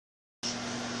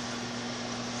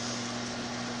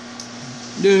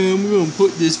Now I'm gonna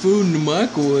put this food in the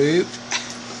microwave.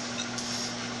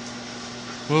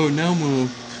 Oh, now I'm gonna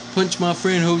punch my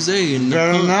friend Jose in the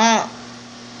Better not.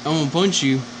 I'm gonna punch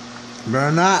you.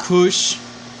 Better not. Push.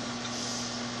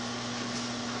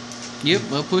 Yep,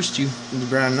 I pushed you. You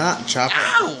better not. Chop it.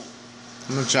 Ow!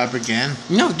 I'm gonna chop again.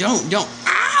 No, don't.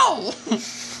 Ow!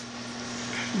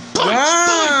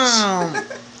 Damn!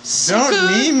 Punch!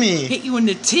 Don't need me. Hit you in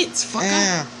the tits, fucker.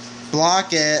 Yeah.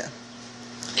 Block it.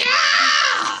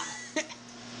 Ah!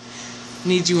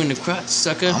 Need you in the crotch,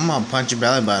 sucker. I'm gonna punch your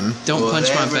belly button. Don't punch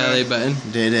my Whatever. belly button.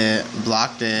 Did it.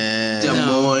 Blocked it. Des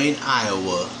No. Moines,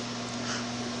 Iowa.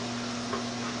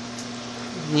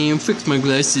 Yeah, fix my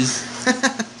glasses.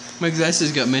 My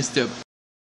glasses got messed up.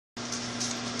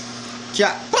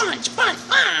 Yeah. Punch!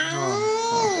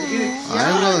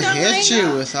 I will hit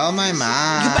you with all my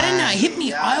might. You better not hit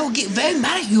me. I will get very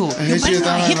mad at you. You hit better you with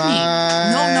not all hit me.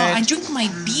 my No, might. I drink my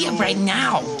beer right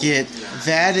now. Get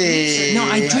vetted. No,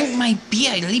 I drink my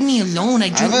beer. Leave me alone. I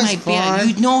drink was my beer. born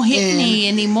You don't hit in me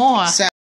anymore.